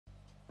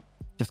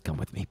Just come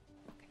with me.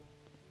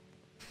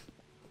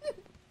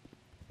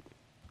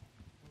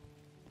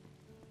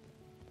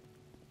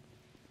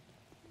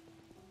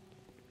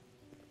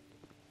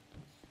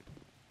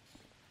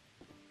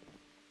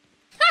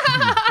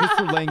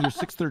 Mr. Lang, your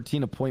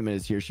 6:13 appointment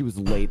is here. She was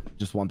late.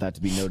 Just want that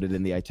to be noted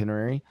in the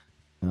itinerary.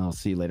 And I'll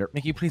see you later.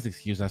 Mickey, please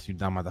excuse us, you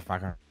dumb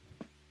motherfucker.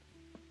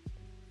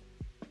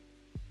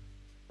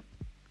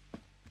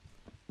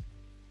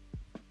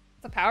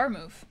 It's a power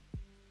move.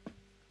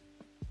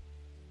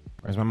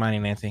 Where's my money,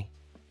 Nancy?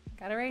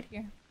 Got it right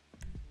here.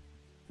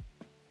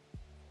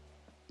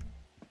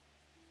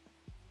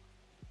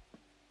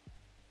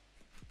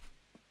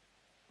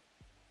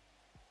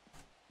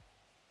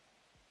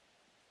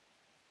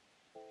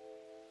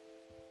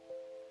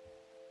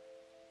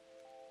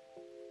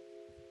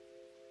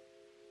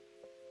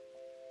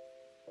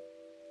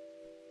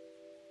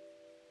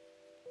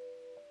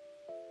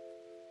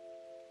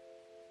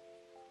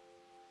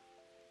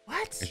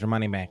 What? Here's your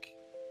money back.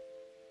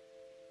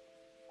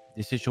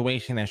 The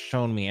situation has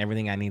shown me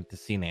everything I need to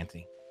see,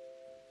 Nancy.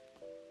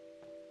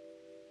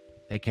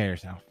 Take care of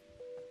yourself.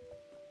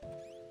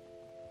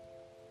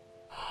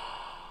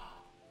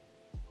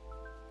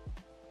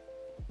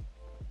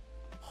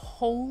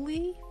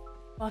 Holy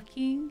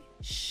fucking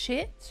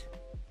shit.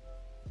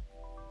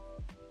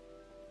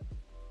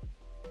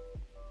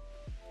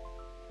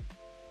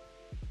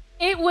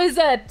 It was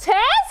a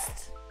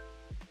test?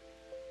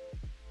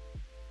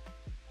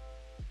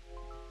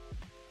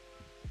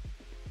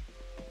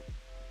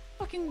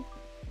 Fucking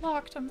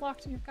locked. I'm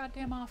locked in your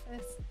goddamn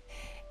office.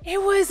 It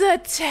was a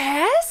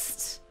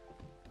test?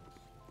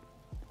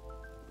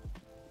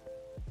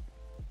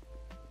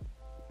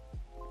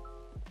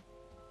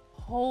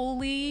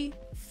 Holy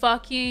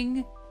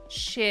fucking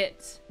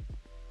shit.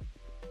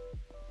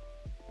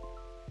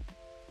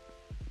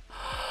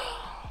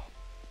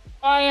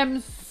 I am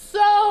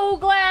so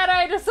glad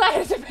I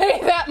decided to pay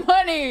that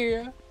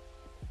money.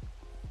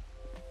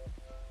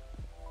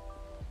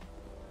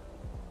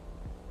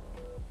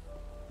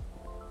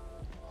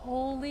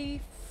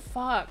 Holy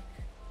fuck.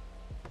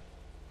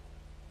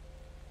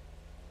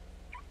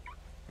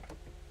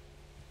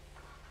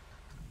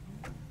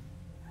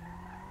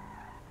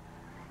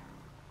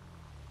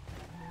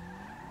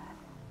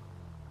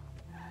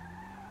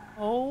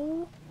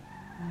 Oh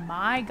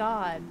my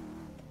god.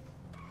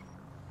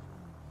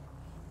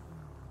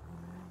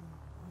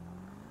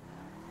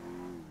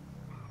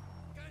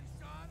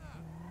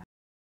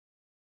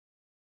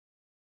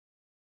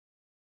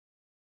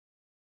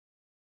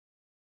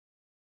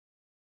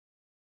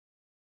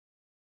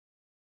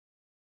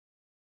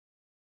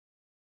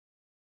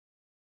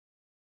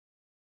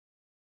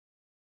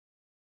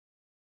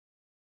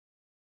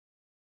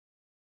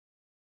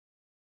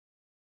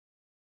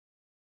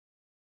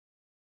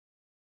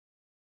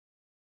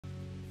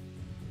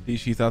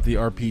 She thought the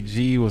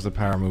RPG was a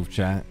power move,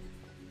 chat.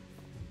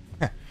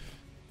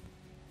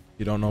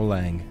 You don't know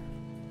Lang.